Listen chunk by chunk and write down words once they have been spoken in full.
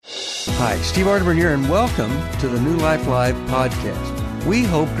Hi, Steve Arterburn here, and welcome to the New Life Live podcast. We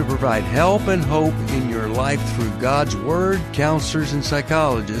hope to provide help and hope in your life through God's Word, counselors, and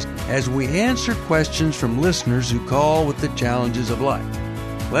psychologists as we answer questions from listeners who call with the challenges of life.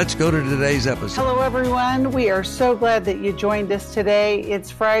 Let's go to today's episode. Hello, everyone. We are so glad that you joined us today.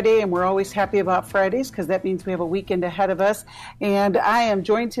 It's Friday, and we're always happy about Fridays because that means we have a weekend ahead of us. And I am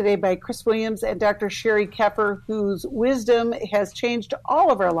joined today by Chris Williams and Dr. Sherry Keffer, whose wisdom has changed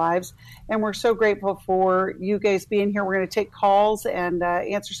all of our lives. And we're so grateful for you guys being here. We're going to take calls and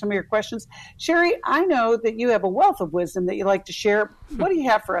answer some of your questions. Sherry, I know that you have a wealth of wisdom that you like to share. What do you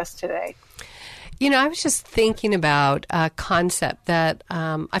have for us today? You know, I was just thinking about a concept that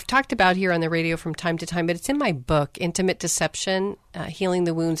I've talked about here on the radio from time to time, but it's in my book, Intimate Deception, Healing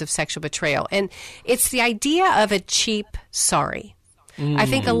the Wounds of Sexual Betrayal. And it's the idea of a cheap sorry. I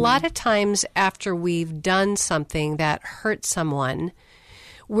think a lot of times after we've done something that hurt someone,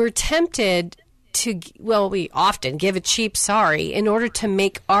 we're tempted to, we often give a cheap sorry in order to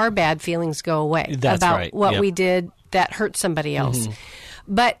make our bad feelings go away about what we did that hurt somebody else.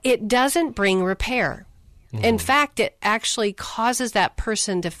 But it doesn't bring repair. In fact, it actually causes that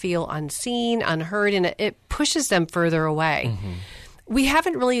person to feel unseen, unheard, and it pushes them further away. We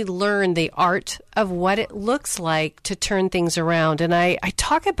haven't really learned the art of what it looks like to turn things around. And I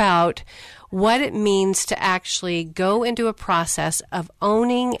talk about what it means to actually go into a process of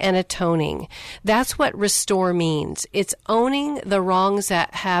owning and atoning. That's what restore means. It's owning the wrongs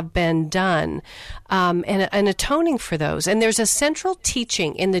that have been done and atoning for those. And there's a central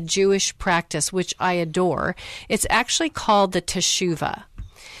teaching in the Jewish practice, which I adore. It's actually called the Teshuvah.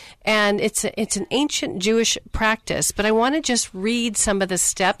 And it's an ancient Jewish practice, but I want to just read some of the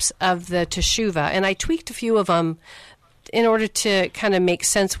steps of the Teshuvah, and I tweaked a few of them in order to kind of make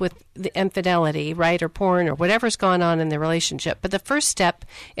sense with the infidelity, right, or porn, or whatever's gone on in the relationship. But the first step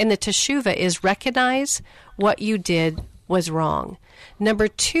in the Teshuvah is recognize what you did was wrong. Number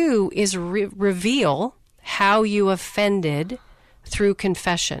 2 is reveal how you offended through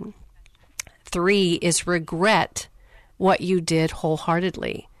confession. 3 is regret what you did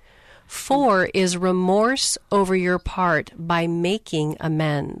wholeheartedly. 4 is remorse over your part by making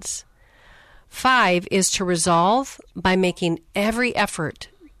amends. 5 is to resolve by making every effort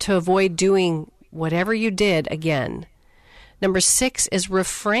to avoid doing whatever you did again. Number 6 is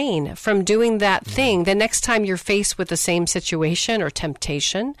refrain from doing that thing the next time you're faced with the same situation or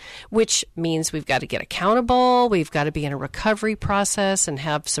temptation, which means we've got to get accountable, we've got to be in a recovery process and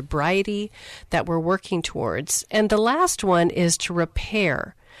have sobriety that we're working towards. And the last one is to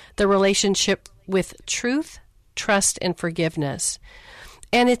repair the relationship with truth, trust, and forgiveness.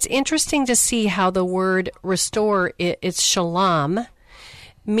 And it's interesting to see how the word restore, it's shalom,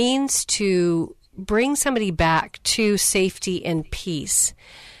 means to bring somebody back to safety and peace.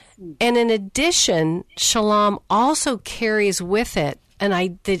 And in addition, shalom also carries with it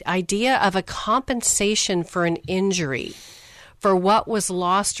the idea of a compensation for an injury, for what was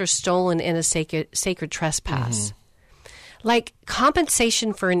lost or stolen in a sacred trespass. Like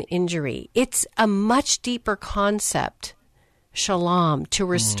compensation for an injury. It's a much deeper concept. Shalom, to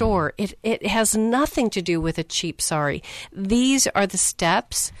restore. It has nothing to do with a cheap sorry. These are the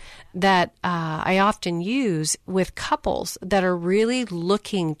steps that I often use with couples that are really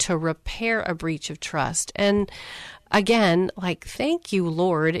looking to repair a breach of trust. And again, like, thank you,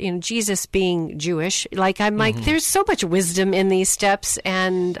 Lord, in Jesus being Jewish. Like, I'm like, there's so much wisdom in these steps,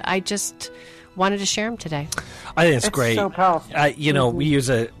 and I just wanted to share them today. I think it's great. So powerful. We use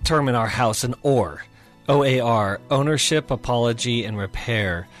a term in our house, an OR. OAR, ownership, apology, and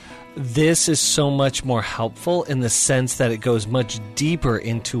repair. This is so much more helpful in the sense that it goes much deeper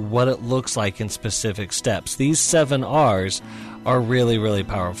into what it looks like in specific steps. These 7 R's are really, really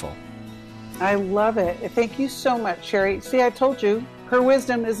powerful. I love it. Thank you so much, Sherry. See, I told you, her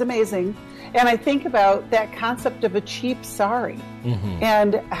wisdom is amazing. And I think about that concept of a cheap sorry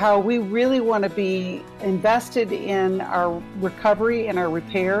and how we really want to be invested in our recovery and our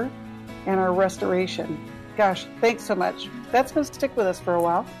repair and our restoration. Gosh, thanks so much. That's going to stick with us for a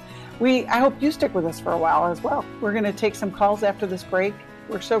while. I hope you stick with us for a while as well. We're going to take some calls after this break.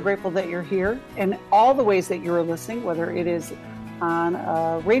 We're so grateful that you're here and all the ways that you're listening, whether it is on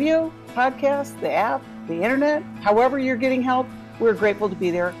a radio, podcast, the app, the internet, however you're getting help. We're grateful to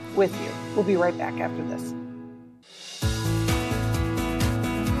be there with you. We'll be right back after this.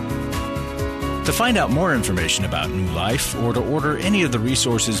 To find out more information about New Life or to order any of the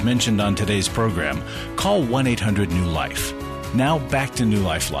resources mentioned on today's program, call 1-800-NEW-LIFE. Now back to New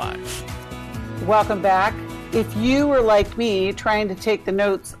Life Live. Welcome back. If you were like me, trying to take the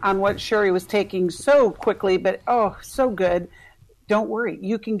notes on what Sherry was taking so quickly, but so good, don't worry.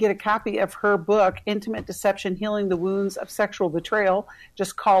 You can get a copy of her book, Intimate Deception, Healing the Wounds of Sexual Betrayal.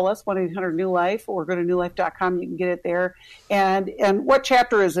 Just call us, 1-800-NEW-LIFE, or go to newlife.com. You can get it there. And what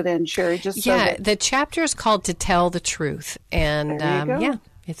chapter is it in, Sherry? The chapter is called To Tell the Truth. And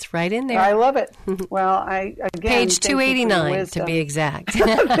it's right in there. I love it. Well, page 289 to be exact.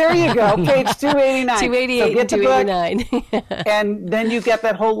 There you go, page 289. 288 and 289. And then you get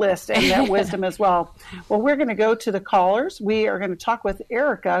that whole list and that wisdom as well. Well, we're going to go to the callers. We are going to talk with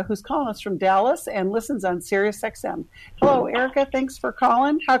Erica, who's calling us from Dallas and listens on Sirius XM. Hello, Erica. Thanks for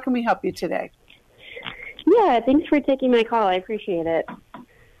calling. How can we help you today? Yeah, thanks for taking my call. I appreciate it.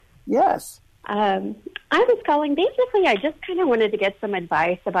 Yes. I was calling. Basically, I just kind of wanted to get some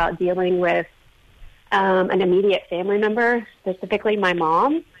advice about dealing with an immediate family member, specifically my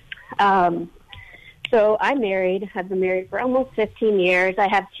mom. So I'm married. I've been married for almost 15 years. I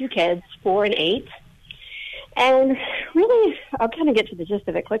have 2 kids, 4 and 8. And really, I'll kind of get to the gist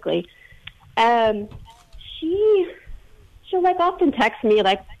of it quickly. She'll often text me,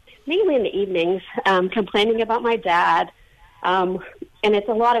 mainly in the evenings, complaining about my dad. And it's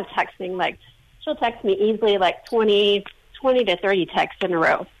a lot of texting, she'll text me easily 20 to 30 texts in a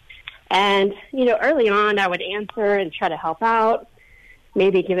row. And, early on I would answer and try to help out,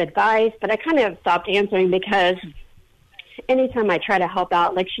 maybe give advice, but I kind of stopped answering because anytime I try to help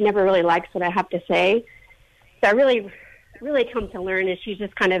out, she never really likes what I have to say. So I really come to learn is she's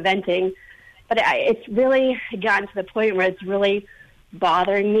just kind of venting. But it's really gotten to the point where it's really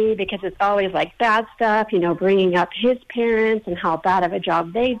bothering me because it's always bad stuff, bringing up his parents and how bad of a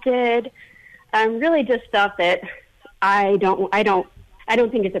job they did. Really just stuff that I don't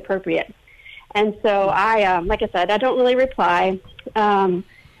think is appropriate. And so like I said, I don't really reply.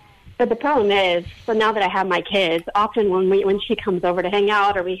 But the problem is, so now that I have my kids, often when she comes over to hang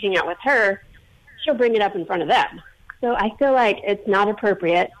out or we hang out with her, she'll bring it up in front of them. So I feel like it's not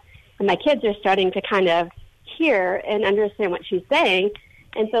appropriate. And my kids are starting to kind of hear and understand what she's saying.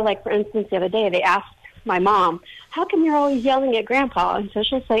 And so, for instance, the other day they asked my mom, how come you're always yelling at Grandpa? And so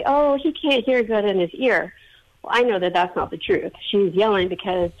she'll say, oh, he can't hear good in his ear. Well, I know that that's not the truth. She's yelling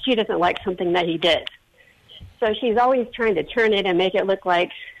because she doesn't like something that he did. So she's always trying to turn it and make it look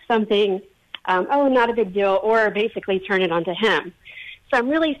like something, not a big deal, or basically turn it onto him. So I'm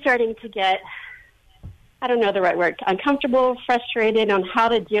really starting to get, I don't know the right word, uncomfortable, frustrated on how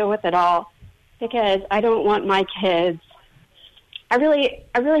to deal with it all because I don't want my kids. I really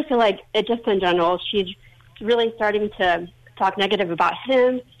feel like it just in general, she's really starting to talk negative about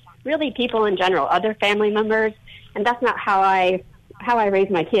him, really people in general, other family members, and that's not how I raise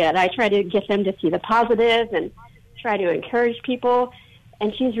my kid. I try to get them to see the positives and try to encourage people,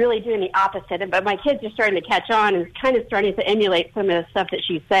 and she's really doing the opposite. But my kids are starting to catch on and kind of starting to emulate some of the stuff that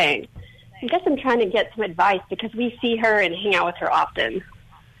she's saying. I guess I'm trying to get some advice because we see her and hang out with her often.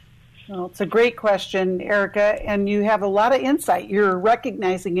 Well, it's a great question, Erica, and you have a lot of insight. You're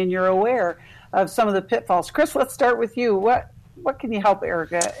recognizing and you're aware of some of the pitfalls. Chris, let's start with you. What can you help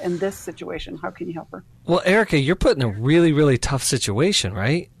Erica in this situation? How can you help her? Well, Erica, you're put in a really, really tough situation,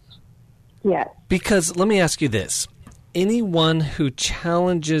 right? Yeah. Because let me ask you this. Anyone who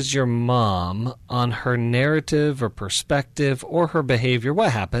challenges your mom on her narrative or perspective or her behavior,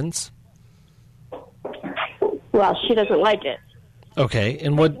 what happens? Well, she doesn't like it. Okay,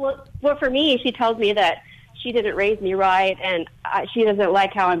 and what? Well, for me, she tells me that she didn't raise me right, and she doesn't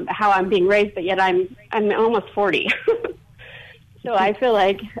like how I'm being raised. But yet I'm almost 40, so I feel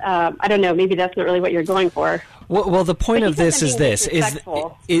like I don't know. Maybe that's not really what you're going for. Well, the point of this is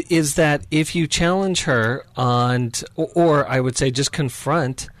that if you challenge her on, or I would say just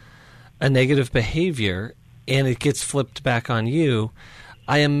confront a negative behavior, and it gets flipped back on you,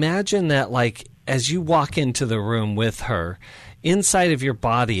 I imagine that as you walk into the room with her, inside of your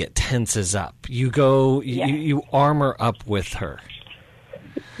body it tenses up. You armor up with her.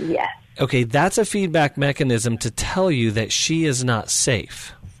 Yes. Okay, that's a feedback mechanism to tell you that she is not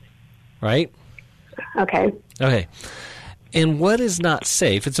safe. Right? Okay. And what is not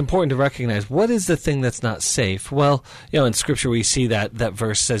safe? It's important to recognize what is the thing that's not safe. Well, in Scripture we see that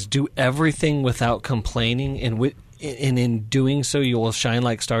verse says, do everything without complaining, and in doing so you will shine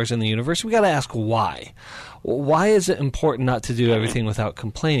like stars in the universe. We got to ask why. Why is it important not to do everything without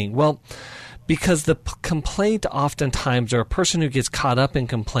complaining? Well, because the complaint oftentimes, or a person who gets caught up in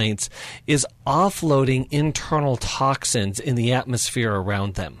complaints, is offloading internal toxins in the atmosphere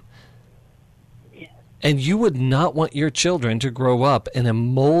around them. And you would not want your children to grow up in a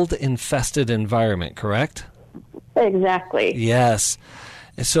mold-infested environment, correct? Exactly. Yes.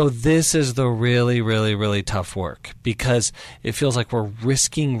 So this is the really, really, really tough work because it feels like we're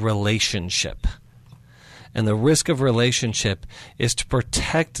risking relationship. And the risk of relationship is to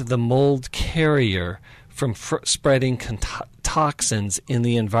protect the mold carrier from spreading toxins in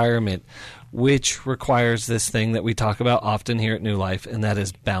the environment, which requires this thing that we talk about often here at New Life, and that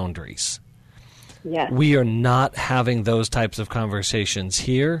is boundaries. Yes. We are not having those types of conversations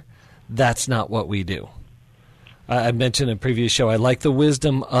here. That's not what we do. I mentioned in a previous show, I like the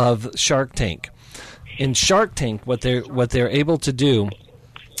wisdom of Shark Tank. In Shark Tank, what they're able to do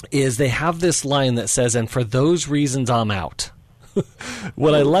is they have this line that says, "And for those reasons, I'm out."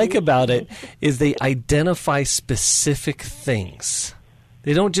 What I like about it is they identify specific things.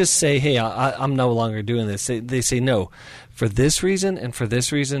 They don't just say, "Hey, I'm no longer doing this." They say, "No, for this reason and for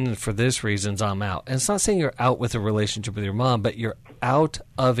this reason and for this reasons, I'm out." And it's not saying you're out with a relationship with your mom, but you're out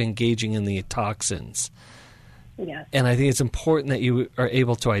of engaging in the toxins. Yes. And I think it's important that you are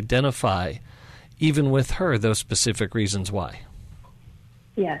able to identify, even with her, those specific reasons why.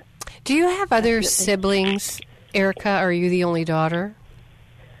 Yes. Do you have other siblings, Erica? Are you the only daughter?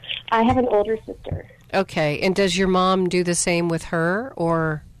 I have an older sister. Okay. And does your mom do the same with her,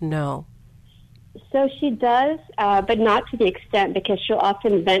 or no? So she does, but not to the extent, because she'll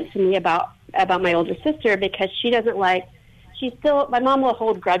often vent to me about my older sister, because she doesn't like, my mom will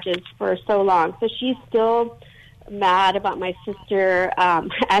hold grudges for so long. So she's still mad about my sister,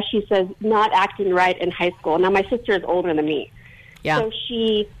 as she says, not acting right in high school. Now, my sister is older than me. Yeah. So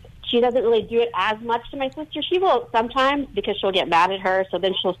she doesn't really do it as much to my sister. She will sometimes, because she'll get mad at her, so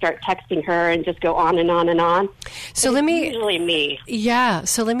then she'll start texting her and just go on and on and on. So it's usually me. Yeah,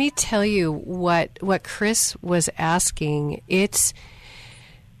 so let me tell you what Chris was asking. It's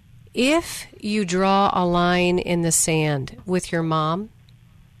if you draw a line in the sand with your mom,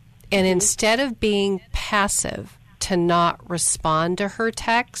 and instead of being passive to not respond to her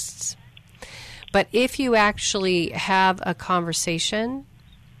texts, but if you actually have a conversation,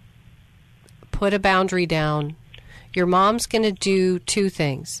 put a boundary down, your mom's going to do two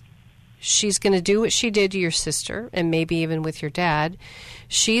things. She's going to do what she did to your sister, and maybe even with your dad.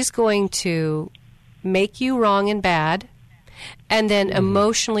 She's going to make you wrong and bad, and then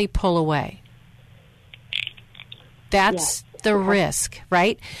emotionally pull away. That's the risk,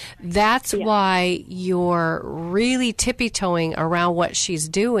 right? That's why you're really tippy-toeing around what she's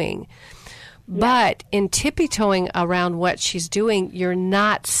doing. But in tippy-toeing around what she's doing, you're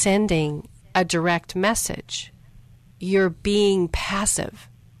not sending a direct message. You're being passive.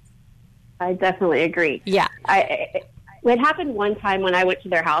 I definitely agree. Yeah. It happened one time when I went to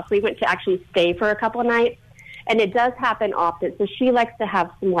their house. We went to actually stay for a couple of nights, and it does happen often. So she likes to have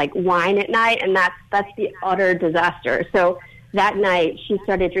some wine at night, and that's the utter disaster. So that night she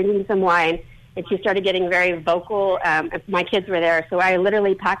started drinking some wine, and she started getting very vocal. My kids were there, so I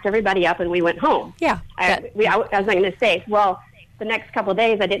literally packed everybody up and we went home. Yeah. I was not going to stay. Well, the next couple of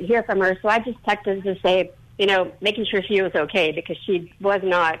days I didn't hear from her, so I just texted to say, making sure she was okay, because she was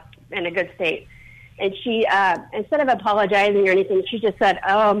not in a good state. And she, instead of apologizing or anything, she just said,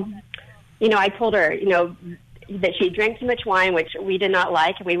 I told her, that she drank too much wine, which we did not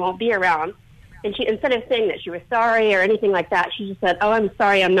like and we won't be around. And she, instead of saying that she was sorry or anything like that, she just said, "Oh, I'm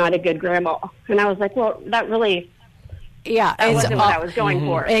sorry, I'm not a good grandma." And I was like, well, that really... Yeah, that wasn't what I was going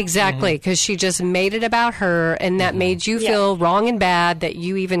for. Exactly, because she just made it about her, and that made you feel wrong and bad that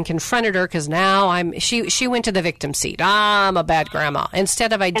you even confronted her, because now she went to the victim seat. I'm a bad grandma.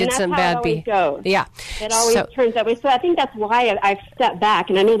 Instead of I did some bad behavior. Yeah. It always turns that way. So I think that's why I've stepped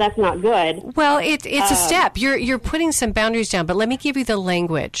back, and I know that's not good. Well, it's a step. You're putting some boundaries down, but let me give you the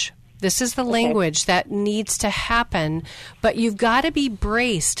language. This is the language that needs to happen, but you've got to be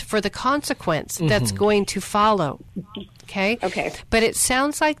braced for the consequence that's going to follow. Okay? Okay. But it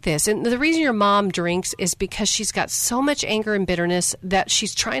sounds like this. And the reason your mom drinks is because she's got so much anger and bitterness that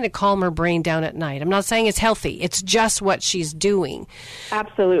she's trying to calm her brain down at night. I'm not saying it's healthy. It's just what she's doing.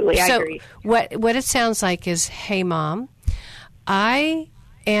 Absolutely. I agree. What it sounds like is, hey, Mom, I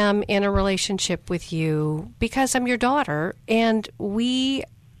am in a relationship with you because I'm your daughter, and we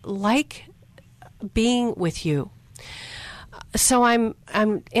like being with you. So I'm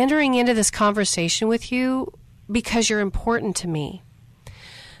entering into this conversation with you because you're important to me.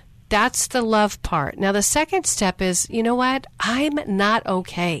 That's the love part. Now, the second step is, you know what? I'm not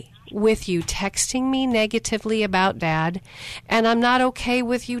okay with you texting me negatively about Dad, and I'm not okay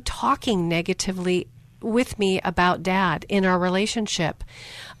with you talking negatively with me about Dad in our relationship.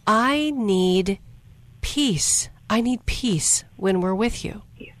 I need peace. I need peace when we're with you.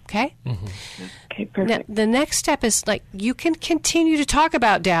 Okay? Okay, perfect. Now, the next step is, you can continue to talk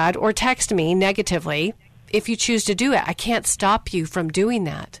about Dad or text me negatively if you choose to do it. I can't stop you from doing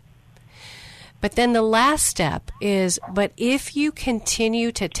that. But then the last step is, but if you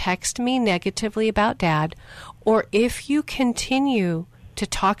continue to text me negatively about Dad, or if you continue to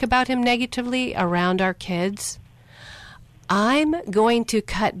talk about him negatively around our kids, I'm going to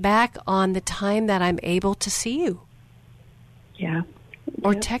cut back on the time that I'm able to see you. Yeah.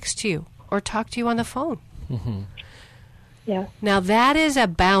 Or text you, or talk to you on the phone. Mm-hmm. Yeah. Now that is a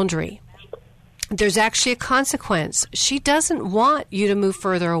boundary. There's actually a consequence. She doesn't want you to move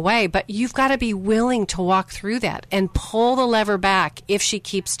further away, but you've got to be willing to walk through that and pull the lever back if she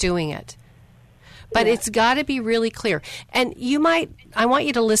keeps doing it. But it's got to be really clear. And I want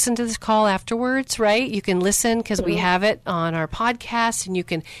you to listen to this call afterwards, right? You can listen because we have it on our podcast, and you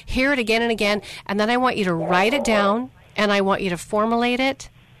can hear it again and again. And then I want you to write it down, and I want you to formulate it.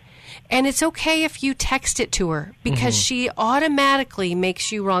 And it's okay if you text it to her, because she automatically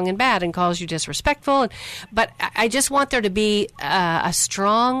makes you wrong and bad and calls you disrespectful. But I just want there to be a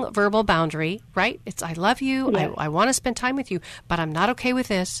strong verbal boundary, right? It's, I love you. Yeah. I want to spend time with you, but I'm not okay with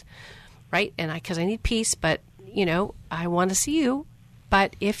this. Right? And because I need peace, but, I want to see you.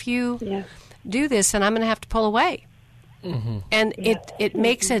 But if you do this, then I'm going to have to pull away. Mm-hmm. And it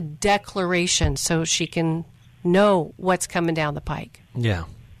makes a declaration so she can know what's coming down the pike. Yeah.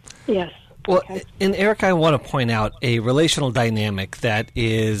 Yes. Well, and Eric, I want to point out a relational dynamic that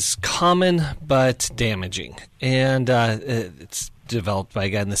is common but damaging. And it's developed by a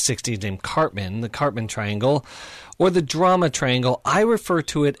guy in the 60s named Cartman, the Cartman Triangle, or the drama triangle. I refer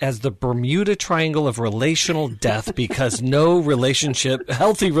to it as the Bermuda Triangle of relational death, because no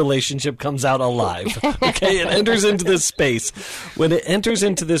healthy relationship comes out alive. Okay, it enters into this space. When it enters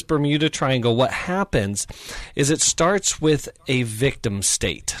into this Bermuda Triangle, what happens is it starts with a victim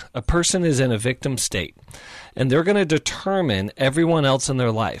state. A person is in a victim state, and they're going to determine everyone else in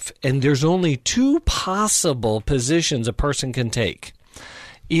their life. And there's only two possible positions a person can take: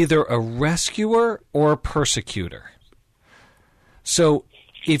 either a rescuer or a persecutor. So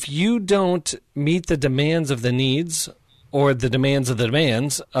if you don't meet the demands of the needs or the demands of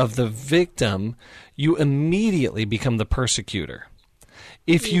the victim, you immediately become the persecutor.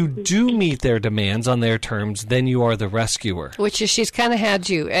 If you do meet their demands on their terms, then you are the rescuer. Which is, she's kind of had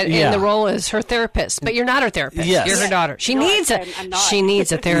you in the role as her therapist, but you're not her therapist. Yes. You're her daughter. She needs a therapist. Yeah, she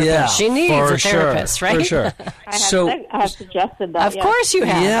needs a therapist, right? For sure. I have suggested that. Of course you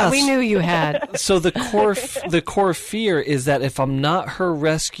have. Yes. We knew you had. So the core fear is that if I'm not her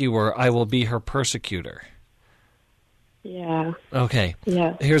rescuer, I will be her persecutor. Yeah. Okay.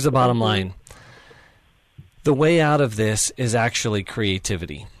 Yeah. Here's the bottom line. The way out of this is actually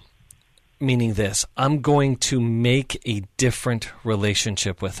creativity, meaning this: I'm going to make a different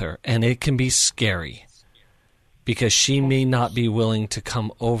relationship with her, and it can be scary because she may not be willing to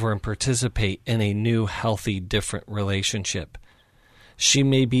come over and participate in a new, healthy, different relationship. She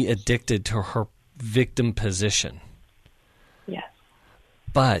may be addicted to her victim position. Yes.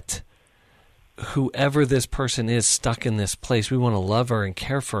 But whoever this person is stuck in this place, we want to love her and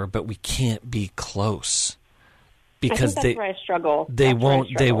care for her, but we can't be close. Because I think that's where I struggle. They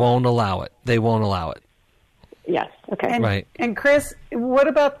won't allow it. They won't allow it. Yes. Okay. Right. And Chris, what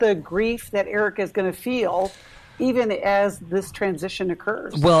about the grief that Eric is going to feel even as this transition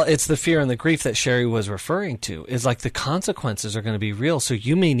occurs? Well, it's the fear and the grief that Sherry was referring to. Is like the consequences are going to be real, so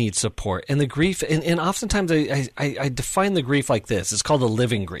you may need support. And the grief, and oftentimes I define the grief like this. It's called a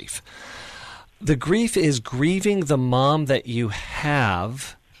living grief. The grief is grieving the mom that you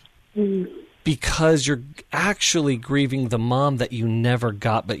have because you're actually grieving the mom that you never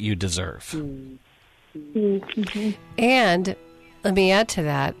got but you deserve. Mm-hmm. And let me add to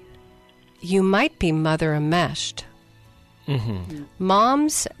that, you might be mother enmeshed. Mm-hmm.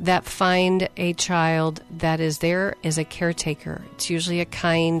 Moms that find a child that is there as a caretaker, it's usually a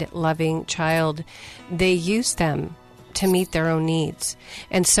kind, loving child, they use them to meet their own needs.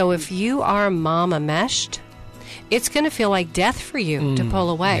 And so if you are mom enmeshed, it's going to feel like death for you to pull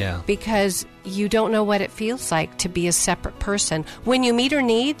away because you don't know what it feels like to be a separate person. When you meet her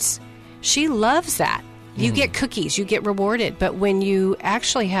needs, she loves that. You get cookies, you get rewarded. But when you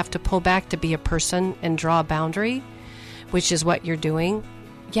actually have to pull back to be a person and draw a boundary, which is what you're doing,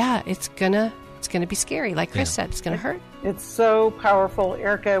 it's gonna be scary. Like Chris said, it's gonna hurt. It's so powerful,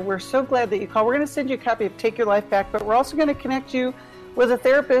 Erica. We're so glad that you called. We're going to send you a copy of Take Your Life Back, but we're also going to connect you with a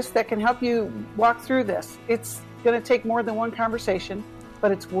therapist that can help you walk through this. It's going to take more than one conversation,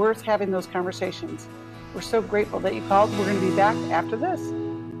 but it's worth having those conversations. We're so grateful that you called. We're going to be back after this.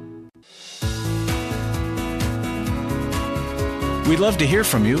 We'd love to hear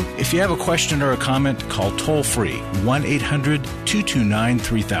from you. If you have a question or a comment, call toll-free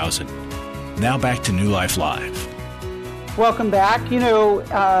 1-800-229-3000. Now back to New Life Live. Welcome back.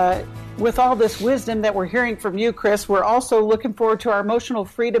 with all this wisdom that we're hearing from you, Chris, we're also looking forward to our Emotional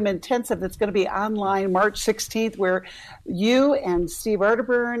Freedom Intensive that's going to be online March 16th, where you and Steve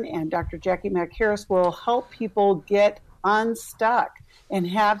Arterburn and Dr. Jackie Mack Harris will help people get unstuck and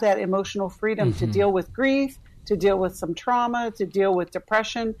have that emotional freedom to deal with grief, to deal with some trauma, to deal with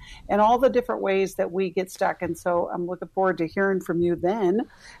depression, and all the different ways that we get stuck. And so I'm looking forward to hearing from you then.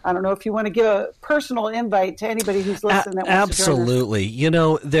 I don't know if you want to give a personal invite to anybody who's listening that wants to join us. Absolutely. You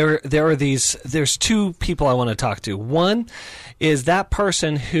know, there's two people I want to talk to. One is that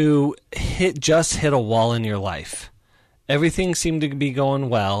person who just hit a wall in your life. Everything seemed to be going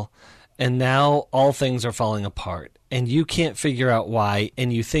well, and now all things are falling apart. And you can't figure out why,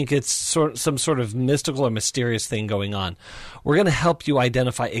 and you think it's some sort of mystical or mysterious thing going on. We're going to help you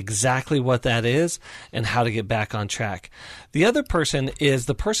identify exactly what that is and how to get back on track. The other person is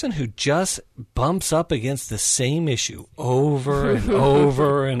the person who just bumps up against the same issue over and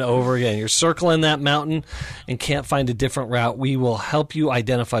over and over again. You're circling that mountain and can't find a different route. We will help you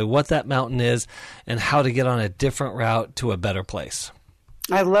identify what that mountain is and how to get on a different route to a better place.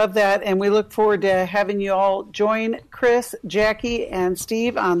 I love that, and we look forward to having you all join Chris, Jackie, and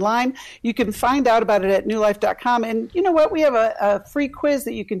Steve online. You can find out about it at newlife.com, and you know what? We have a free quiz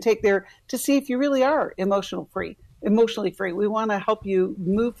that you can take there to see if you really are emotionally free. We want to help you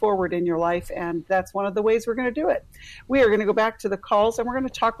move forward in your life, and that's one of the ways we're going to do it. We are going to go back to the calls, and we're going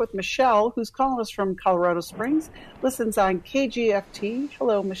to talk with Michelle, who's calling us from Colorado Springs, listens on KGFT.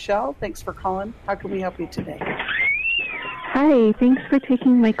 Hello, Michelle. Thanks for calling. How can we help you today? Hi, thanks for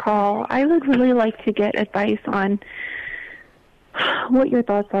taking my call. I would really like to get advice on what your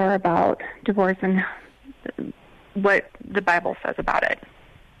thoughts are about divorce and what the Bible says about it.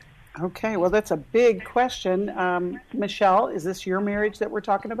 Okay, well, that's a big question. Michelle, is this your marriage that we're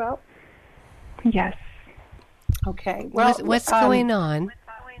talking about? Yes. Okay. Well, what's going on?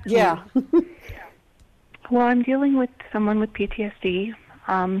 Yeah. Well, I'm dealing with someone with PTSD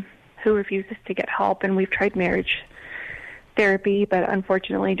who refuses to get help, and we've tried marriage therapy, but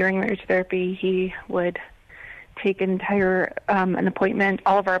unfortunately during marriage therapy he would take an appointment.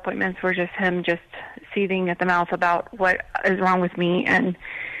 All of our appointments were just him just seething at the mouth about what is wrong with me, and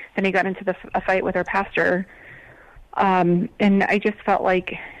then he got into a fight with our pastor, and I just felt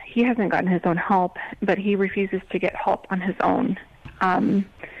like he hasn't gotten his own help, but he refuses to get help on his own, and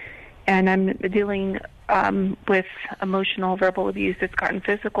I'm dealing with emotional verbal abuse. It's gotten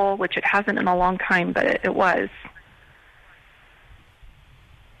physical, which it hasn't in a long time, but it was.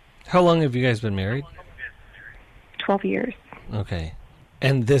 How long have you guys been married? 12 years. Okay.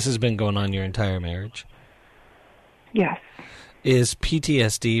 And this has been going on your entire marriage? Yes. Is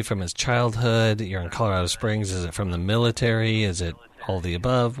PTSD from his childhood? You're in Colorado Springs. Is it from the military? Is it all the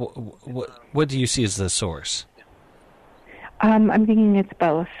above? What do you see as the source? I'm thinking it's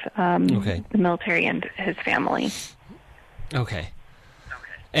both, okay. The military and his family. Okay.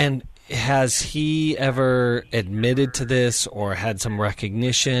 And has he ever admitted to this or had some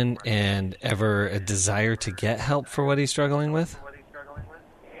recognition and ever a desire to get help for what he's struggling with?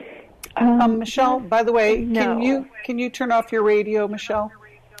 Michelle, by the way, no. can you turn off your radio, Michelle?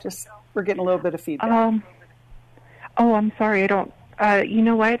 Just we're getting a little bit of feedback. Oh, I'm sorry. I don't. You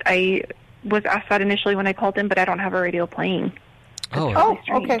know what? I was asked that initially when I called in, but I don't have a radio playing. Oh,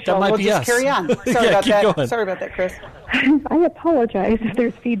 okay. That might we'll be just us. carry on. Sorry about keep that. going. Sorry about that, Chris. I apologize if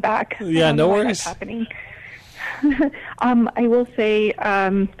there's feedback. Yeah, no worries. What's happening? I will say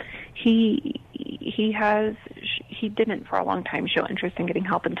he didn't for a long time show interest in getting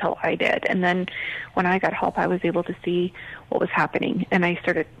help until I did, and then when I got help, I was able to see what was happening, and I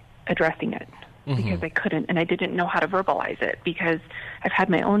started addressing it. Because I couldn't, and I didn't know how to verbalize it because I've had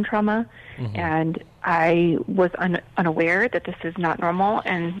my own trauma, and I was unaware that this is not normal.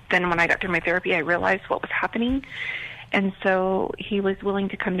 And then when I got through my therapy, I realized what was happening. And so he was willing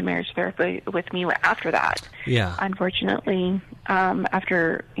to come to marriage therapy with me after that. Yeah. Unfortunately,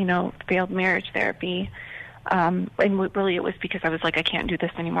 after, failed marriage therapy, and really it was because I was like, I can't do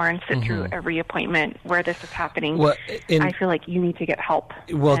this anymore and sit through every appointment where this is happening. Well, I feel like you need to get help.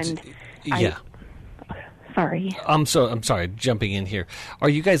 Well, yeah. Sorry. I'm sorry, jumping in here. Are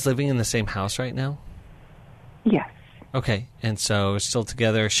you guys living in the same house right now? Yes. Okay, and so still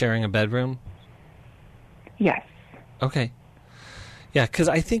together, sharing a bedroom? Yes. Okay. Yeah, because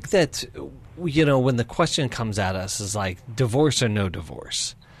I think that, when the question comes at us is like, divorce or no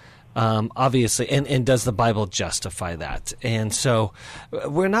divorce? Obviously, and does the Bible justify that? And so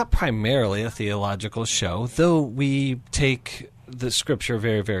we're not primarily a theological show, though we take the Scripture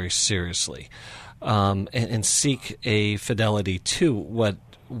very, very seriously. And seek a fidelity to what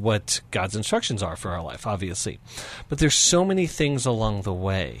what God's instructions are for our life, obviously. But there's so many things along the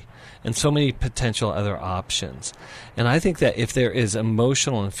way and so many potential other options. And I think that if there is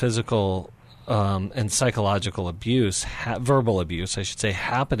emotional and physical and psychological abuse, verbal abuse, I should say,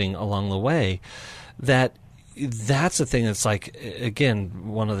 happening along the way, that's the thing that's like, again,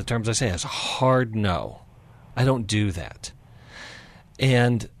 one of the terms I say is hard no. I don't do that.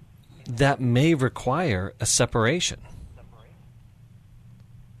 And that may require a separation.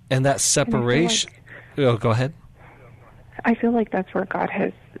 And that separation... go ahead. I feel like that's where God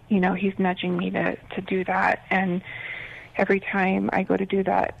has, he's nudging me to do that. And every time I go to do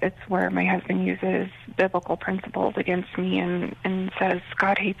that, it's where my husband uses biblical principles against me and says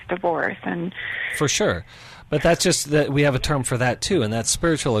God hates divorce. And for sure. But that's just that we have a term for that too, and that's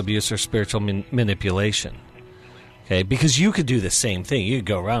spiritual abuse or spiritual manipulation. Okay, because you could do the same thing. You could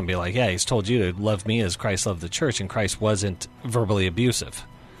go around and be like, yeah, he's told you to love me as Christ loved the church, and Christ wasn't verbally abusive.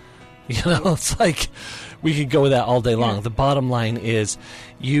 It's like we could go with that all day long. Yeah. The bottom line is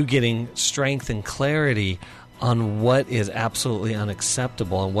you getting strength and clarity on what is absolutely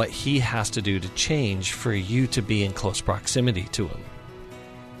unacceptable and what he has to do to change for you to be in close proximity to him.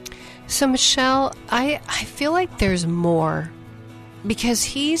 So, Michelle, I feel like there's more because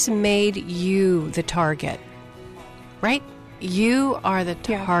he's made you the target, right? You are the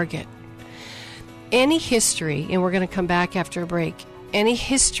target. Yeah. Any history, and we're going to come back after a break, any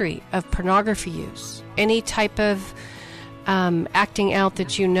history of pornography use, any type of acting out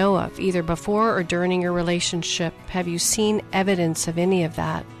that you know of, either before or during your relationship, have you seen evidence of any of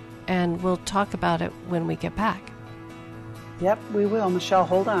that? And we'll talk about it when we get back. Yep, we will. Michelle,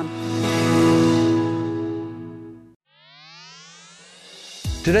 hold on.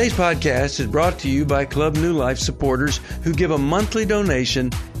 Today's podcast is brought to you by Club New Life supporters who give a monthly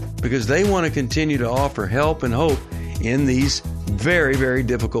donation because they want to continue to offer help and hope in these very, very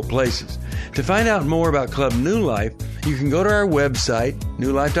difficult places. To find out more about Club New Life, you can go to our website,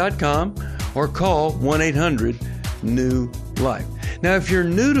 newlife.com, or call 1-800-NEW-LIFE. Now, if you're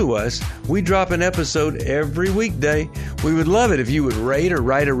new to us, we drop an episode every weekday. We would love it if you would rate or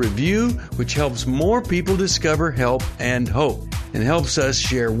write a review, which helps more people discover help and hope, and helps us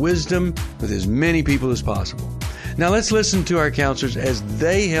share wisdom with as many people as possible. Now, let's listen to our counselors as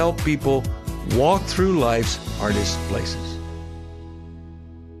they help people walk through life's hardest places.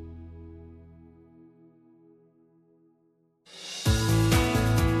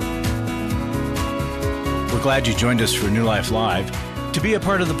 We're glad you joined us for New Life Live. To be a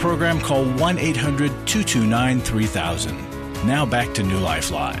part of the program, call 1-800-229-3000. Now back to New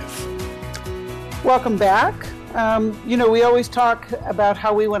Life Live. Welcome back. We always talk about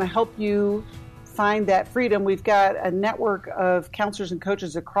how we want to help you find that freedom. We've got a network of counselors and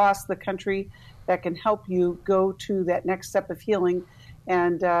coaches across the country that can help you go to that next step of healing.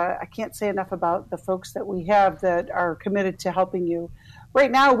 And I can't say enough about the folks that we have that are committed to helping you. Right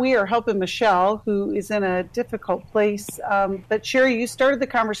now, we are helping Michelle, who is in a difficult place. But Sherry, you started the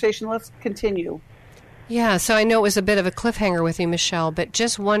conversation. Let's continue. Yeah, so I know it was a bit of a cliffhanger with you, Michelle, but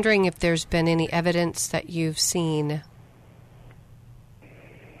just wondering if there's been any evidence that you've seen.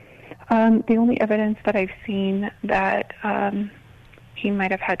 The only evidence that I've seen that he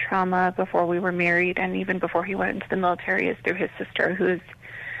might have had trauma before we were married and even before he went into the military is through his sister, who's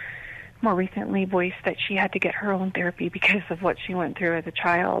more recently voiced that she had to get her own therapy because of what she went through as a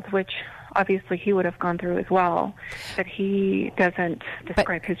child, which obviously he would have gone through as well, but he doesn't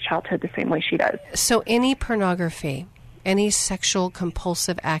describe his childhood the same way she does. So any pornography, any sexual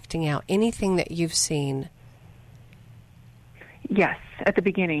compulsive acting out, anything that you've seen? Yes. At the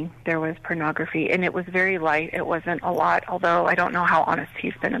beginning, there was pornography, and it was very light. It wasn't a lot, although I don't know how honest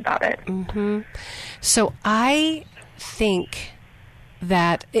he's been about it. Mm-hmm. So I think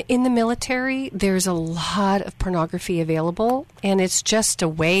that in the military, there's a lot of pornography available, and it's just a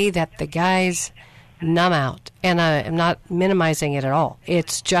way that the guys numb out. And I'm not minimizing it at all.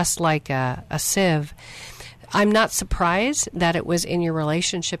 It's just like a sieve. I'm not surprised that it was in your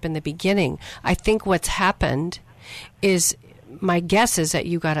relationship in the beginning. I think what's happened is, my guess is that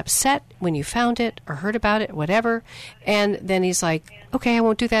you got upset when you found it or heard about it, whatever, and then he's like, okay, I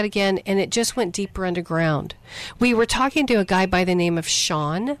won't do that again, and it just went deeper underground. We were talking to a guy by the name of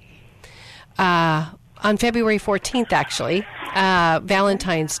Sean on February 14th, actually,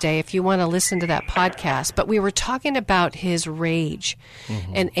 Valentine's Day, if you want to listen to that podcast, but we were talking about his rage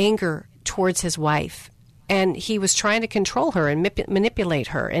and anger towards his wife, and he was trying to control her and manipulate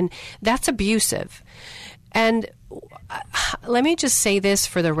her, and that's abusive. And let me just say this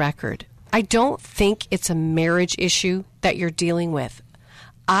for the record. I don't think it's a marriage issue that you're dealing with.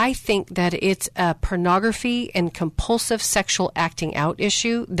 I think that it's a pornography and compulsive sexual acting out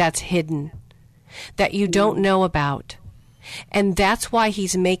issue that's hidden, that you don't know about. And that's why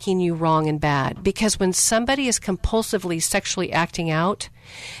he's making you wrong and bad. Because when somebody is compulsively sexually acting out,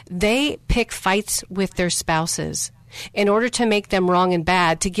 they pick fights with their spouses in order to make them wrong and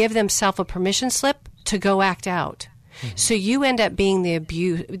bad, to give themselves a permission slip to go act out. Mm-hmm. So you end up being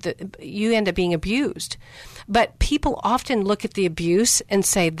being abused. But people often look at the abuse and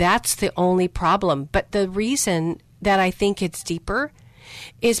say that's the only problem. But the reason that I think it's deeper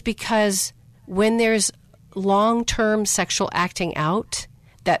is because when there's long-term sexual acting out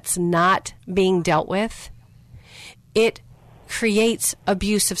that's not being dealt with, it creates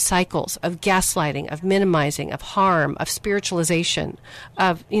abusive cycles of gaslighting, of minimizing, of harm, of spiritualization,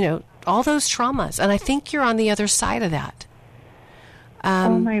 of, all those traumas. And I think you're on the other side of that.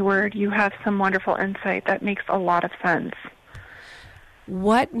 Oh, my word. You have some wonderful insight. That makes a lot of sense.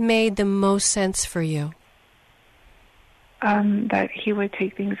 What made the most sense for you? That he would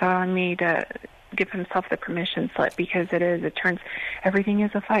take things out on me to give himself the permission slip, because everything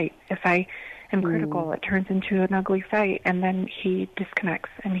is a fight. If I am critical, it turns into an ugly fight, and then he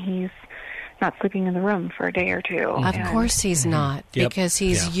disconnects and he's not sleeping in the room for a day or two. Of course he's not, because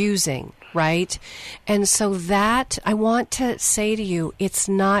he's using, right? And so that, I want to say to you, it's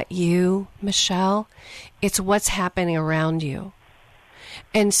not you, Michelle. It's what's happening around you.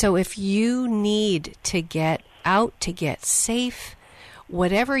 And so if you need to get out, to get safe,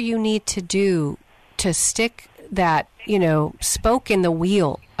 whatever you need to do to stick that, spoke in the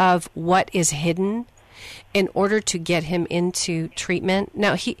wheel of what is hidden in order to get him into treatment.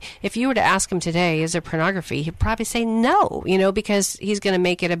 Now, if you were to ask him today, is there pornography? He'd probably say no, because he's going to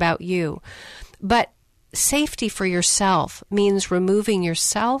make it about you. But safety for yourself means removing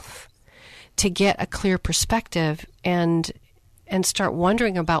yourself to get a clear perspective and start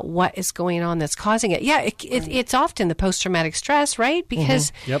wondering about what is going on that's causing it. Yeah, it's often the post-traumatic stress, right?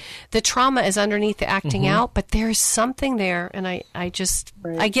 Because the trauma is underneath the acting out, but there's something there, and I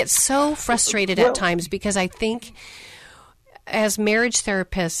get so frustrated at times, because I think as marriage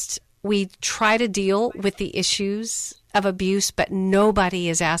therapists, we try to deal with the issues of abuse, but nobody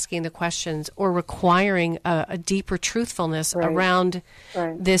is asking the questions or requiring a deeper truthfulness around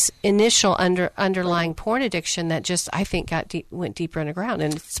this initial underlying porn addiction that just, I think, went deeper underground,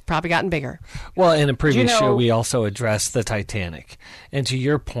 and it's probably gotten bigger. Well, in a previous show, we also addressed the Titanic. And to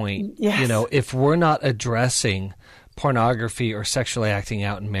your point, if we're not addressing pornography or sexually acting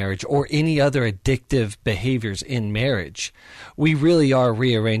out in marriage or any other addictive behaviors in marriage, we really are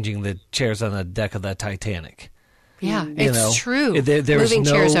rearranging the chairs on the deck of the Titanic. Yeah, it's true. Moving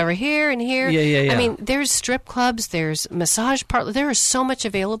chairs over here and here. Yeah. I mean, there's strip clubs, there's massage parlors. There is so much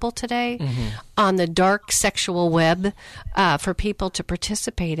available today on the dark sexual web for people to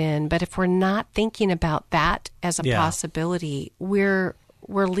participate in. But if we're not thinking about that as a possibility, we're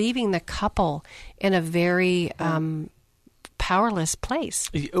leaving the couple in a very powerless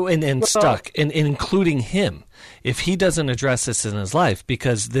place. And stuck, and including him. If he doesn't address this in his life,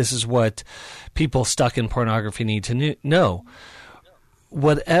 because this is what people stuck in pornography need to know,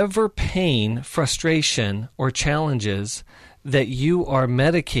 whatever pain, frustration, or challenges that you are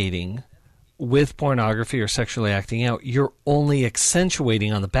medicating with pornography or sexually acting out, you're only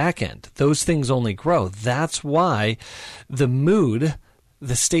accentuating on the back end. Those things only grow. That's why the mood,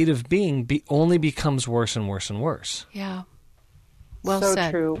 the state of being, only becomes worse and worse and worse. Yeah. Well so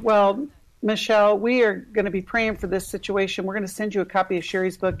said. True. Well, Michelle, we are going to be praying for this situation. We're going to send you a copy of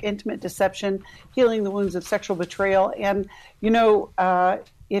Sherry's book, Intimate Deception, Healing the Wounds of Sexual Betrayal. And,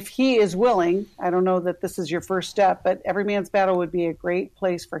 if he is willing, I don't know that this is your first step, but Every Man's Battle would be a great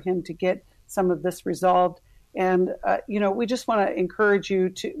place for him to get some of this resolved. And, we just want to encourage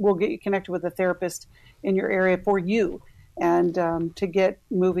you we'll get you connected with a therapist in your area for you, and to get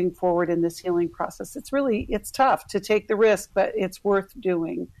moving forward in this healing process. It's tough to take the risk, but it's worth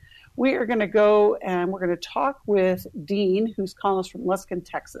doing. We are going to go and we're going to talk with Dean, who's calling us from Luskin,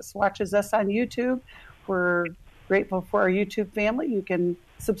 Texas. Watches us on YouTube. We're grateful for our YouTube family. You can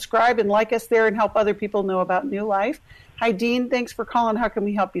subscribe and like us there and help other people know about New Life. Hi, Dean. Thanks for calling. How can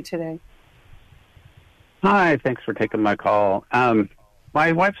we help you today? Hi. Thanks for taking my call.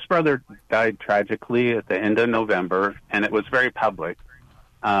 My wife's brother died tragically at the end of November, and it was very public.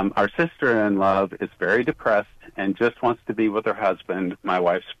 Our sister-in-law is very depressed and just wants to be with her husband, my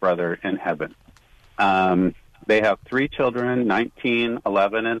wife's brother, in heaven. They have 3 children, 19,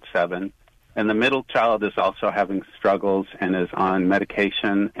 11, and 7, and the middle child is also having struggles and is on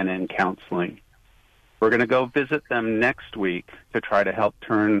medication and in counseling. We're going to go visit them next week to try to help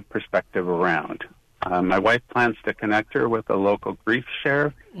turn perspective around. My wife plans to connect her with a local grief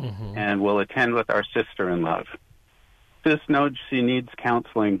share and will attend with our sister-in-law. Just knows she needs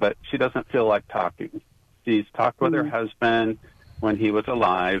counseling, but she doesn't feel like talking. She's talked with her husband when he was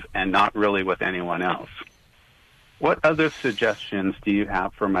alive and not really with anyone else. What other suggestions do you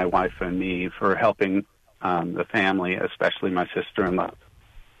have for my wife and me for helping the family, especially my sister-in-law?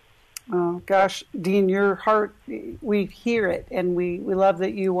 Oh, gosh, Dean, your heart, we hear it, and we love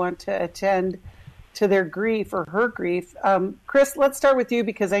that you want to attend to their grief or her grief. Chris, let's start with you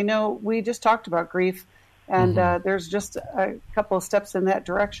because I know we just talked about grief, and there's just a couple of steps in that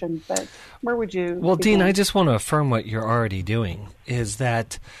direction, but where would you Well, begin? Dean, I just want to affirm what you're already doing, is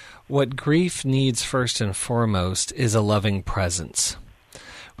that what grief needs first and foremost is a loving presence.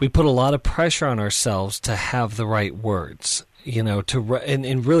 We put a lot of pressure on ourselves to have the right words,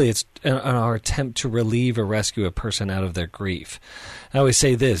 and really it's in our attempt to relieve or rescue a person out of their grief. I always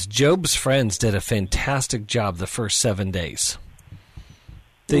say this, Job's friends did a fantastic job the first 7 days.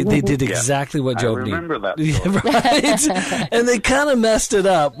 They did exactly what Job needed. I remember that. Right? And they kind of messed it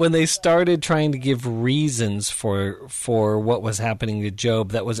up when they started trying to give reasons for what was happening to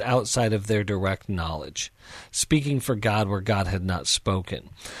Job that was outside of their direct knowledge, speaking for God where God had not spoken.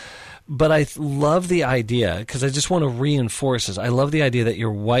 But I love the idea, because I just want to reinforce this. I love the idea that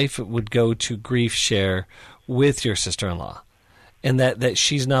your wife would go to grief share with your sister-in-law, and that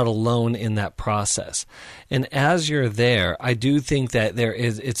she's not alone in that process. And as you're there, I do think that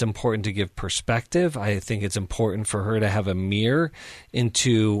it's important to give perspective. I think it's important for her to have a mirror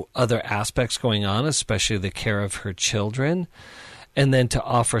into other aspects going on, especially the care of her children, and then to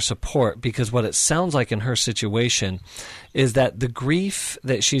offer support, because what it sounds like in her situation is that the grief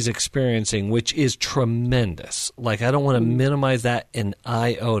that she's experiencing, which is tremendous, like I don't want to minimize that in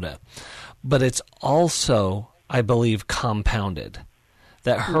iota, but it's also, I believe, compounded.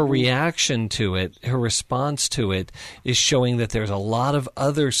 That her reaction to it, her response to it, is showing that there's a lot of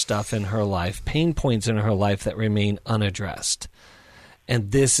other stuff in her life, pain points in her life that remain unaddressed.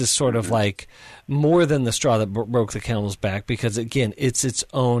 And this is sort of like more than the straw that broke the camel's back, because, again, it's its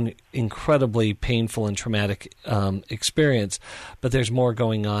own incredibly painful and traumatic experience. But there's more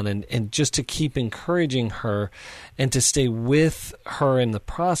going on. And just to keep encouraging her and to stay with her in the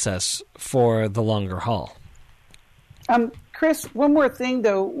process for the longer haul. Chris, one more thing,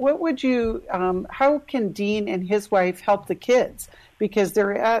 though. What would you, how can Dean and his wife help the kids? Because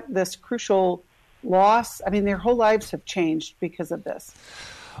they're at this crucial loss. I mean, their whole lives have changed because of this.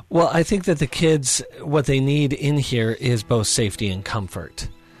 Well, I think that the kids, what they need in here is both safety and comfort.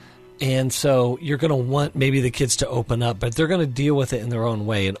 And so you're going to want maybe the kids to open up, but they're going to deal with it in their own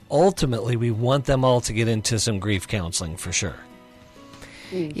way. And ultimately, we want them all to get into some grief counseling for sure.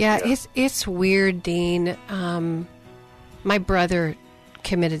 Yeah, it's weird, Dean. My brother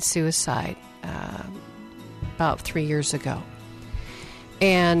committed suicide about 3 years ago.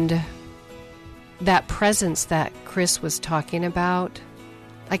 And that presence that Chris was talking about,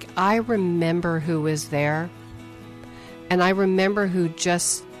 like, I remember who was there. And I remember who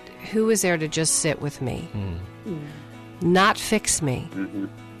was there to just sit with me. Not fix me.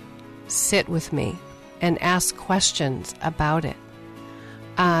 Sit with me and ask questions about it.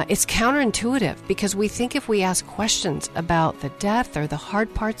 It's counterintuitive, because we think if we ask questions about the death or the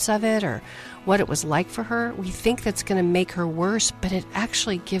hard parts of it or what it was like for her, we think that's going to make her worse, but it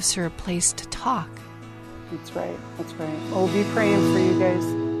actually gives her a place to talk. That's right. That's right. We'll be praying for you guys.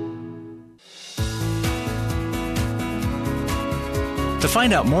 To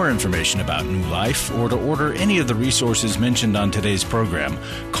find out more information about New Life or to order any of the resources mentioned on today's program,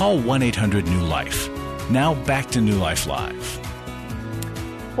 call 1-800-NEW-LIFE. Now back to New Life Live.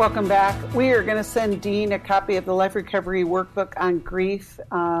 Welcome back. We are going to send Dean a copy of the Life Recovery Workbook on Grief.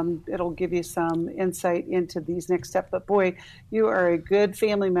 It'll give you some insight into these next steps. But boy, you are a good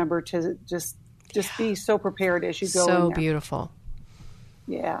family member to just be so prepared as you go in there. So beautiful.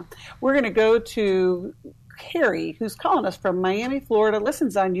 Yeah. We're going to go to Carrie, who's calling us from Miami, Florida,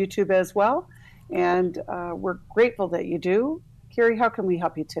 listens on YouTube as well. And we're grateful that you do. Carrie, how can we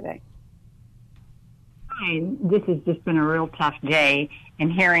help you today? Hi, this has just been a real tough day.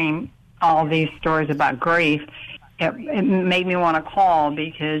 And hearing all these stories about grief, it made me want to call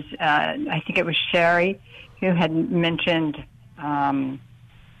because I think it was Sherry who had mentioned a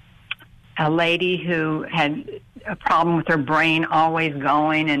lady who had a problem with her brain always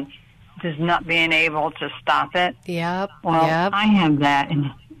going and just not being able to stop it. Yep. Well, yep. I have that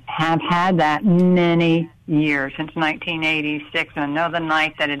and have had that many years, since 1986. And I know the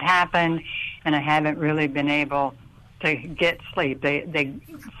night that it happened, and I haven't really been able to get sleep. They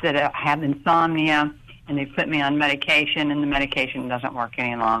said I have insomnia, and they put me on medication, and the medication doesn't work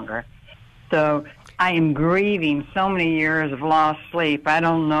any longer. So I am grieving so many years of lost sleep. I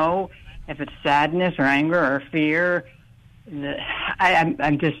don't know if it's sadness or anger or fear.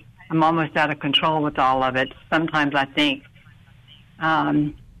 I'm almost out of control with all of it. Sometimes I think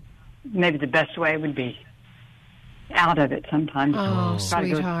maybe the best way would be out of it sometimes. Oh, try to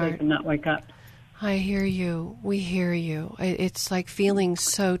go to sweetheart. sleep and not wake up. I hear you. We hear you. It's like feeling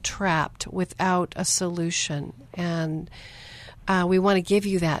so trapped without a solution. And we want to give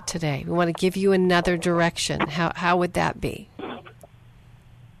you that today. We want to give you another direction. How would that be?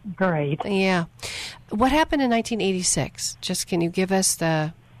 Great. Yeah. What happened in 1986? Just can you give us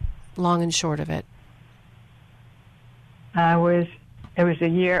the long and short of it? It was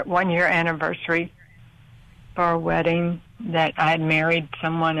a 1 year anniversary for a wedding that I had married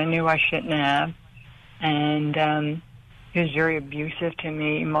someone I knew I shouldn't have. And he was very abusive to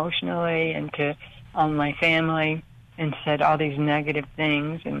me emotionally and to my family, and said all these negative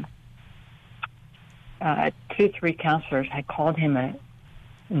things. And 2 or 3 counselors had called him a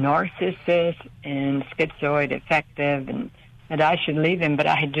narcissist and schizoid affective, and that I should leave him. But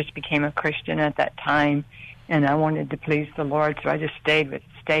I had just became a Christian at that time, and I wanted to please the Lord, so I just stayed with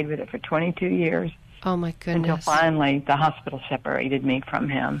it for 22 years. Oh, my goodness. Until finally the hospital separated me from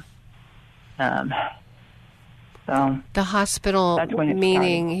him. So the hospital,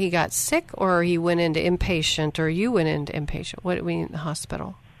 meaning started. he got sick, or he went into inpatient, or you went into inpatient? What do we mean, the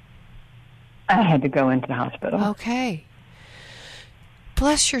hospital? I had to go into the hospital. Okay.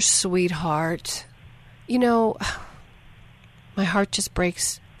 Bless your sweetheart. You know, my heart just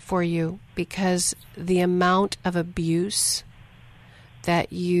breaks for you, because the amount of abuse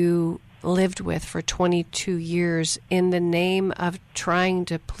that you lived with for 22 years in the name of trying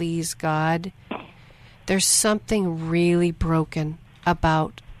to please God, there's something really broken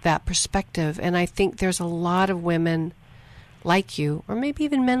about that perspective. And I think there's a lot of women like you, or maybe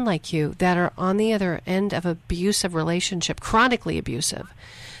even men like you, that are on the other end of abusive relationship, chronically abusive,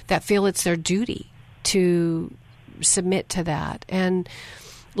 that feel it's their duty to submit to that. And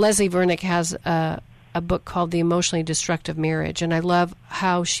Leslie Vernick has a book called The Emotionally Destructive Marriage, and I love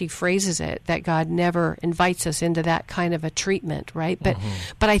how she phrases it, that God never invites us into that kind of a treatment, right? But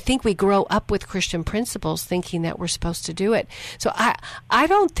I think we grow up with Christian principles thinking that we're supposed to do it. So I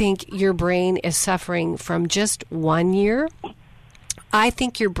don't think your brain is suffering from just 1 year. I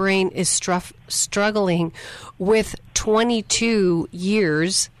think your brain is struggling with 22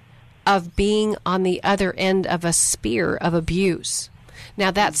 years of being on the other end of a spear of abuse.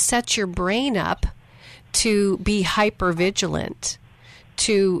 Now that sets your brain up to be hypervigilant,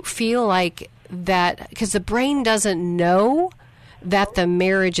 to feel like that, because the brain doesn't know that the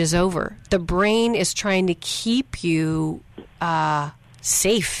marriage is over. The brain is trying to keep you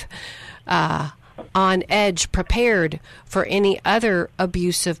safe, on edge, prepared for any other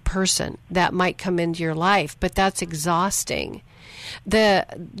abusive person that might come into your life. But that's exhausting.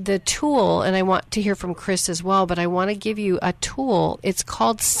 The tool, and I want to hear from Chris as well, but I want to give you a tool. It's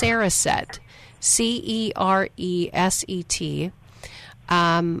called Cereset. Cereset.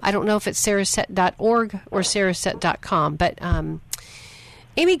 I don't know if it's cereset.org or cereset.com, but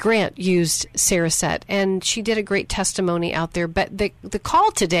Amy Grant used Cereset, and she did a great testimony out there. But the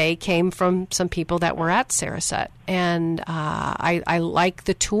call today came from some people that were at Cereset, and I like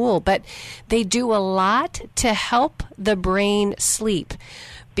the tool. But they do a lot to help the brain sleep,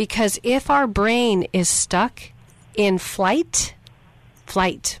 because if our brain is stuck in flight,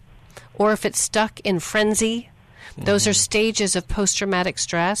 or if it's stuck in frenzy, those are stages of post-traumatic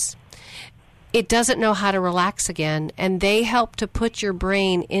stress, it doesn't know how to relax again, and they help to put your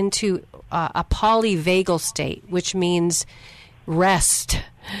brain into a polyvagal state, which means rest,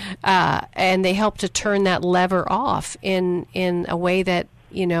 and they help to turn that lever off in a way that,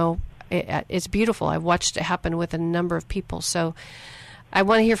 you know, it's beautiful. I've watched it happen with a number of people. So I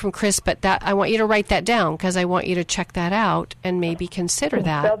want to hear from Chris, but I want you to write that down, because I want you to check that out and maybe consider Can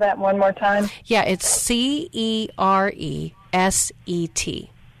you that. spell that one more time? Yeah, it's Cereset.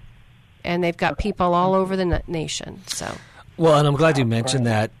 And they've got people all over the nation. So, well, and I'm glad you mentioned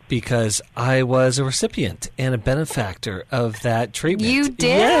that, because I was a recipient and a benefactor of that treatment. You did?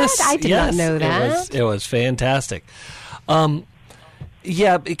 Yes, I did not know that. It was fantastic.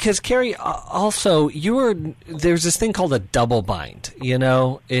 Yeah, because Carrie, also there's this thing called a double bind, you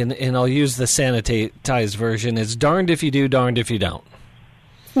know, and I'll use the sanitized version. It's darned if you do, darned if you don't.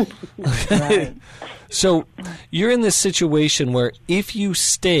 Right. So you're in this situation where if you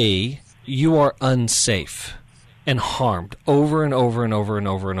stay, you are unsafe and harmed over and over and over and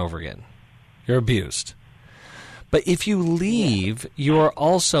over and over again. You're abused. But if you leave, you are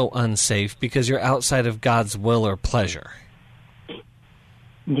also unsafe, because you're outside of God's will or pleasure.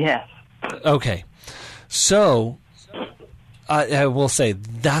 Yes. Okay. So I will say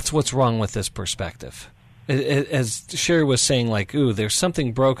that's what's wrong with this perspective. As Sherry was saying, like, ooh, there's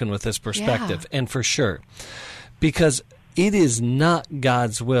something broken with this perspective. Yeah. And for sure. Because it is not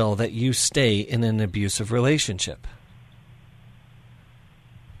God's will that you stay in an abusive relationship.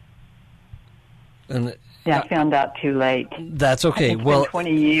 And I found out too late. That's okay. It's been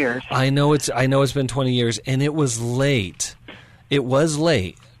 20 years. I know it's been 20 years, and it was late. It was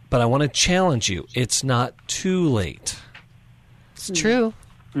late, but I want to challenge you. It's not too late. It's true.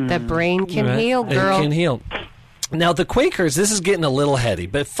 That brain can heal, girl. It can heal. Now, the Quakers, this is getting a little heady,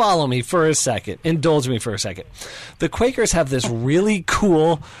 but follow me for a second. Indulge me for a second. The Quakers have this really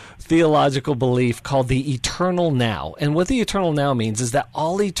cool theological belief called the eternal now. And what the eternal now means is that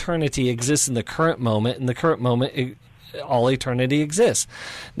all eternity exists in the current moment. In the current moment, all eternity exists.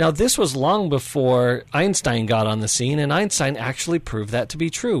 Now, this was long before Einstein got on the scene, and Einstein actually proved that to be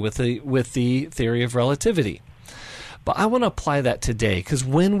true with the theory of relativity. But I want to apply that today, because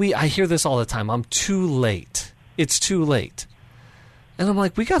I hear this all the time, I'm too late. It's too late. And I'm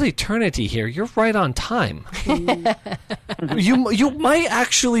like, we got eternity here. You're right on time. You might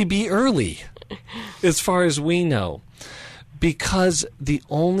actually be early, as far as we know, because the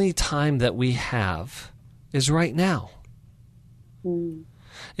only time that we have is right now.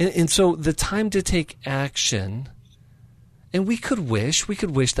 And so the time to take action, and we could wish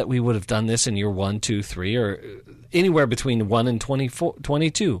that we would have done this in year 1, 2, 3, or anywhere between 1 and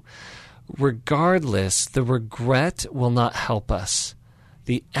 22. Regardless, the regret will not help us.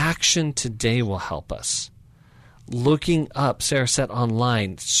 The action today will help us. Looking up Saraset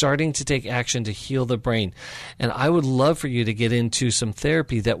online, starting to take action to heal the brain. And I would love for you to get into some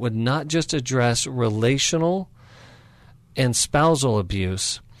therapy that would not just address relational and spousal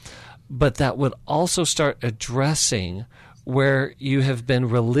abuse, but that would also start addressing where you have been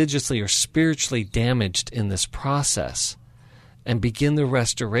religiously or spiritually damaged in this process, and begin the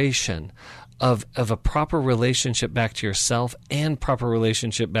restoration of a proper relationship back to yourself and proper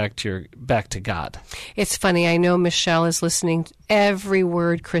relationship back to God. It's funny. I know Michelle is listening to every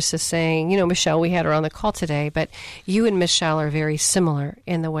word Chris is saying. You know, Michelle, we had her on the call today, but you and Michelle are very similar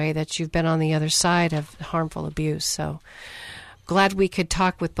in the way that you've been on the other side of harmful abuse. So glad we could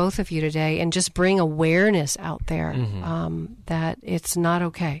talk with both of you today and just bring awareness out there that it's not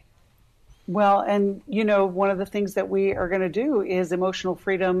okay. Well, and, you know, one of the things that we are going to do is emotional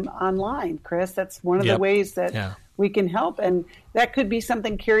freedom online, Chris. That's one of the ways that we can help. And that could be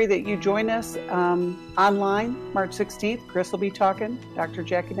something, Carrie, that you join us online March 16th. Chris will be talking, Dr.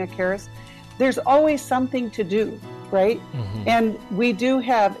 Jackie Neck-Harris. There's always something to do, right? And we do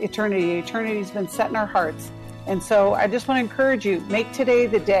have eternity. Eternity's been set in our hearts. And so I just want to encourage you, make today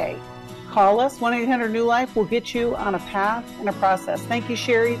the day. Call us, 1-800-NEW-LIFE. We'll get you on a path and a process. Thank you,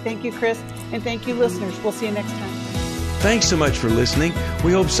 Sherry. Thank you, Chris. And thank you, listeners. We'll see you next time. Thanks so much for listening.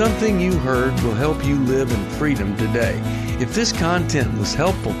 We hope something you heard will help you live in freedom today. If this content was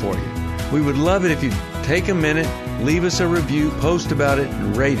helpful for you, we would love it if you'd take a minute, leave us a review, post about it,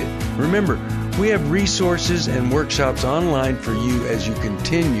 and rate it. Remember, we have resources and workshops online for you as you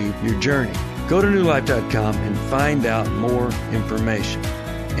continue your journey. Go to newlife.com and find out more information.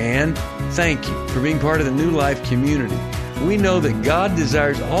 And thank you for being part of the New Life community. We know that God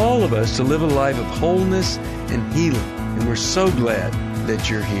desires all of us to live a life of wholeness and healing, and we're so glad that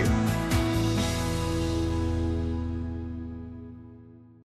you're here.